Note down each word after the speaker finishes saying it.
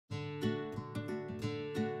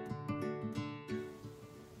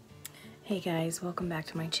Hey guys, welcome back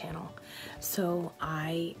to my channel. So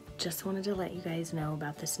I just wanted to let you guys know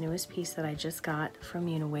about this newest piece that I just got from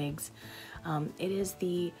WIGs. It is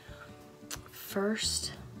the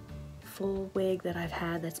first full wig that I've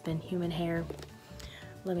had that's been human hair.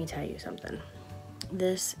 Let me tell you something.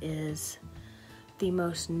 This is the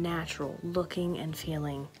most natural looking and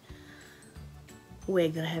feeling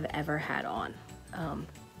wig that I have ever had on.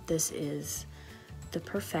 This is the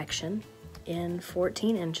perfection in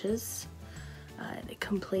 14 inches.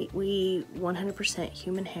 We 100%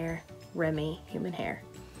 human hair, Remy human hair.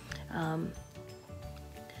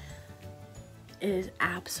 It is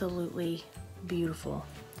absolutely beautiful.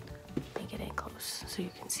 Let me get in close so you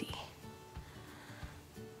can see.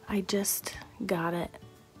 I just got it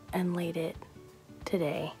and laid it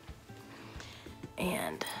today,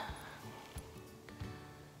 and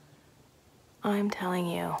I'm telling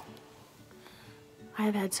you, I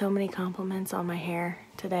have had so many compliments on my hair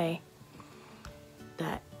today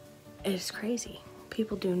that it is crazy.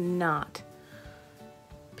 People do not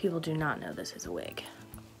know this is a wig.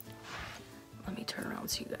 Let me turn around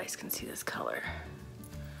so you guys can see this color.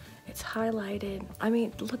 It's highlighted. I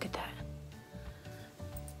mean, look at that.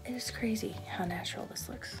 It is crazy how natural this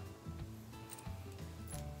looks.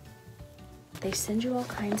 They send you all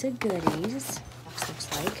kinds of goodies, this looks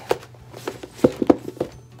like.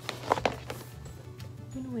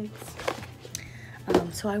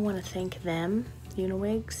 WIGs. So I want to thank them,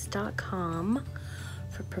 WIGs.com,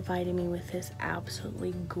 for providing me with this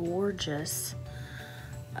absolutely gorgeous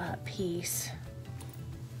piece.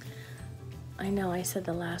 I know I said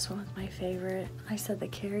the last one was my favorite. I said the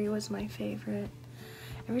Carrie was my favorite.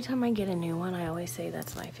 Every time I get a new one, I always say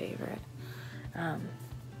that's my favorite.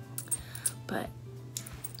 But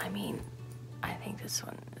I mean, I think this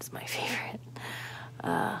one is my favorite.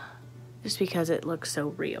 Just because it looks so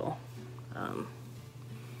real.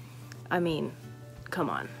 I mean, come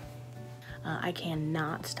on. I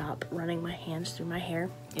cannot stop running my hands through my hair.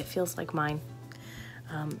 It feels like mine.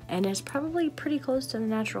 And it's probably pretty close to the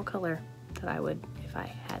natural color that I would if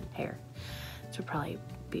I had hair. This would probably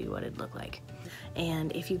be what it'd look like.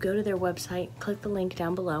 And if you go to their website, click the link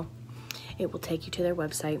down below, it will take you to their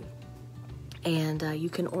website, and you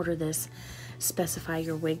can order this. Specify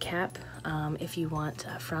your wig cap if you want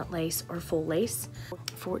front lace or full lace.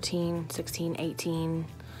 14, 16, 18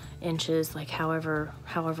 inches, like however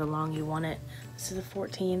long you want it. This is a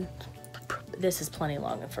 14. This is plenty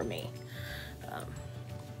long for me.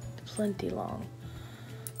 Plenty long.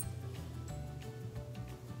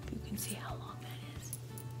 You can see how long that is.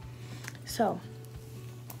 So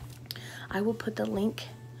I will put the link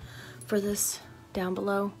for this down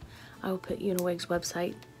below. I will put WIG's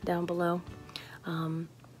website down below.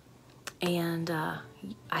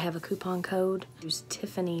 I have a coupon code. Use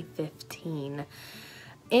Tiffany15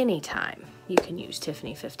 anytime. You can use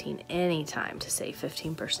Tiffany15 anytime to save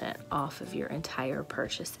 15% off of your entire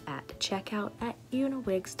purchase at checkout at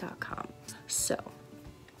WIGs.com. So,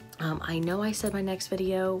 I know I said my next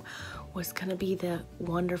video was gonna be the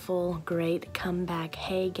wonderful, great comeback,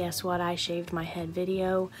 hey, guess what, I shaved my head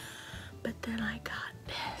video, but then I got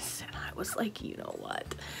this, and I was like, you know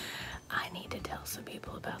what? I need to tell some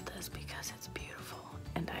people about this because it's beautiful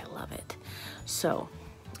and I love it. So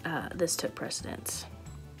this took precedence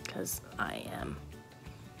because I am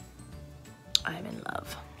in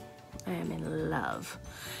love. I am in love.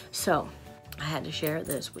 So I had to share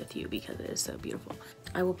this with you because it is so beautiful.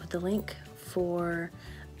 I will put the link for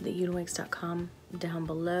the WIGs.com down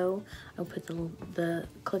below. I'll put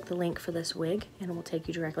click the link for this wig and it will take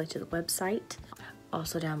you directly to the website.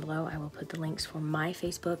 Also down below, I will put the links for my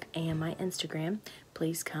Facebook and my Instagram.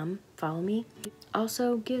 Please come follow me.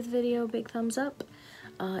 Also, give the video a big thumbs up.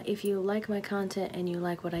 If you like my content and you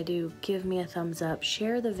like what I do, give me a thumbs up.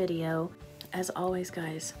 Share the video. As always,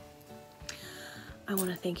 guys, I want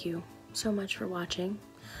to thank you so much for watching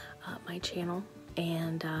my channel.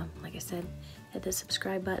 And like I said, hit the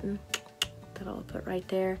subscribe button that I'll put right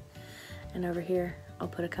there. And over here, I'll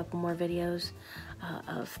put a couple more videos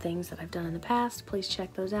of things that I've done in the past. Please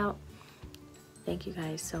check those out. Thank you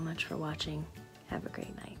guys so much for watching. Have a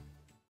great night.